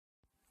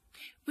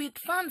With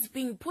funds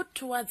being put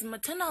towards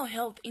maternal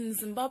health in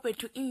Zimbabwe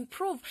to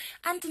improve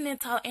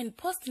antenatal and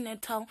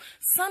postnatal,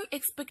 some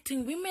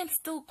expecting women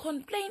still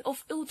complain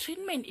of ill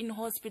treatment in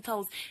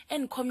hospitals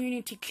and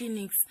community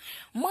clinics.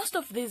 Most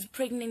of these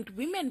pregnant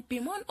women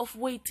bemoan of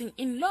waiting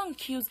in long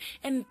queues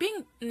and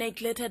being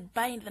neglected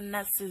by the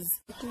nurses.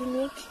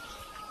 Clinic,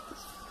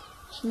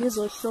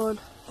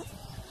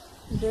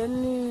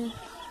 then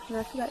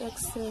ngafika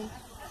ekuseni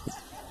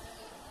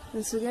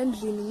ngisuke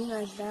endlini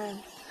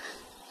ngingadlanga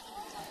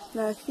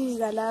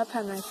ngafika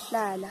lapha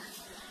ngahlala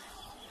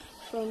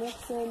from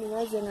ekuseni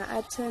ngaze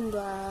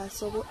nga-attendwa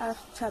soku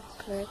after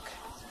break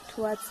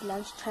towards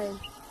lunch time.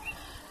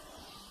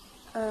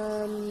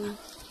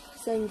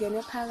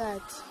 Sengene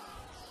phakathi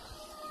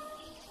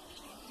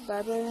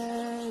babe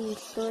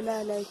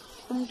ngihlola like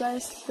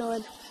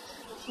umuntu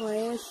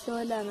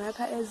wayehlola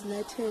ngapha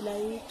ezinethela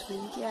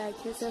i-drink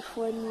yakhe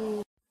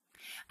esefonini.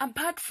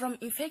 Apart from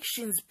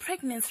infections,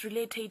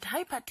 pregnancy-related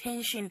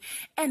hypertension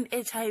and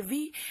HIV,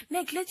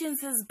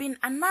 negligence has been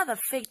another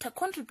factor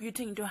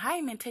contributing to high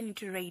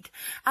maternity rate.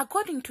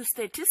 According to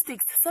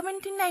statistics,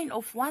 79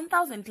 of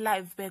 1,000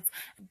 live births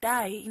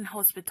die in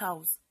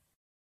hospitals.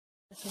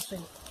 In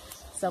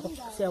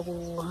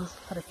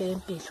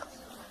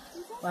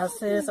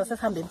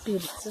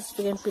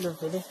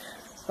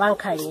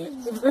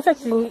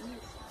fact,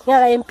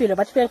 ngiyaka empilo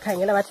bathi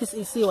bengikhangela bathi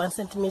isi 1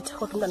 cm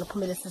kodwa umntwana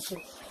uphumele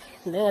esiswini.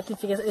 Ngathi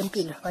mfike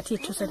empilo bathi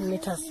 2 cm.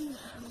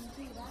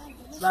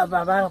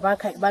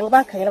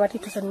 Bangikhangela bathi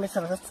 2 cm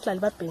basihlala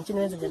babhentshini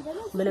wenze njani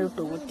kumele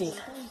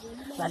udokotela.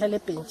 Ngahlala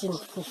ebhentshini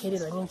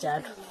ngihelelwa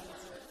nginjalo.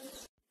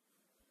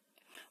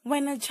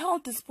 When a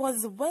child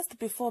disposes waste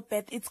before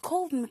birth, it's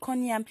called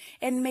meconium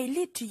and may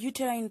lead to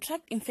uterine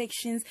tract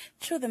infections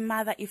through the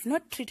mother if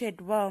not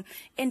treated well,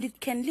 and it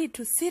can lead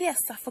to serious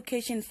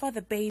suffocation for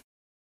the baby.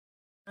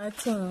 I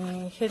think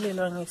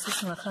ngihelelwa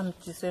ngesisi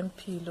ngahambiswa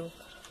empilo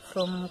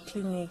from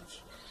clinic.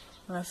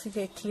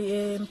 Ngafika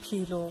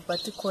empilo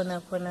bathi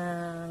khona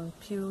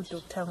ngiphiwe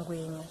Dr.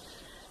 Ngwenya.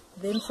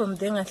 Then from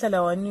there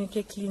ngahlala 1 week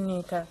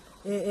eclinica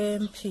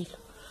empilo.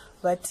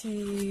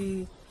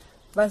 Bathi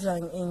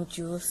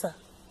bazangi-induce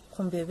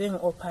kumbe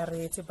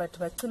bengi-operate but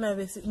bagcina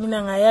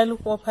mina ngayala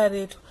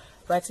uku-operate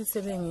bathi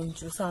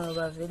sebengi-induce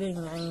ngoba vele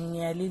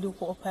ngiyalile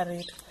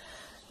uku-operate.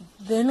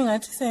 Then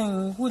ngathi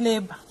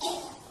sengikuleba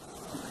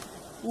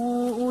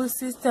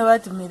sister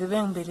bathi kumele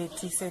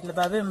bengibelethise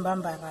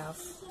babembamba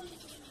rafu.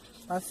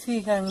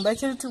 Bafika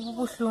ngibatshela ukuthi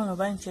kubuhlungu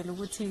bangitshela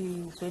ukuthi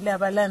vele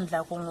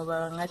abalandlako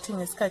ngoba ngathi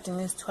ngesikhathi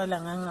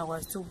ngisithwala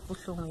ngangakwazi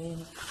ubuhlungu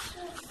yini.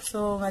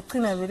 So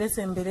ngagcina vele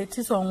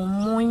sembelethiswa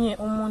ngomunye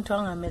umuntu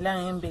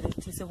angamelanga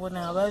ngembelethise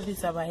bona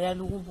ngababiza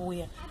bayala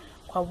ukubuya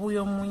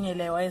kwabuya omunye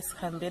la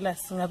wayesihambela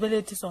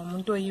singabelethiswa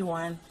ngumuntu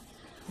oyi-1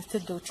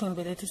 instead of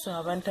ngibelethiswa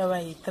ngabantu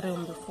abayi-3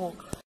 kumbe 4.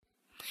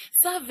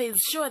 Surveys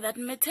show that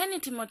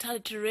maternity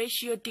mortality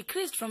ratio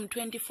decreased from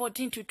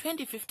 2014 to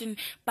 2015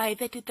 by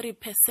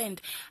 33%.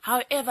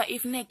 However,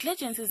 if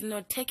negligence is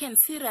not taken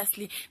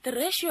seriously, the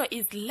ratio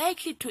is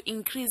likely to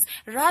increase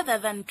rather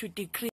than to decrease.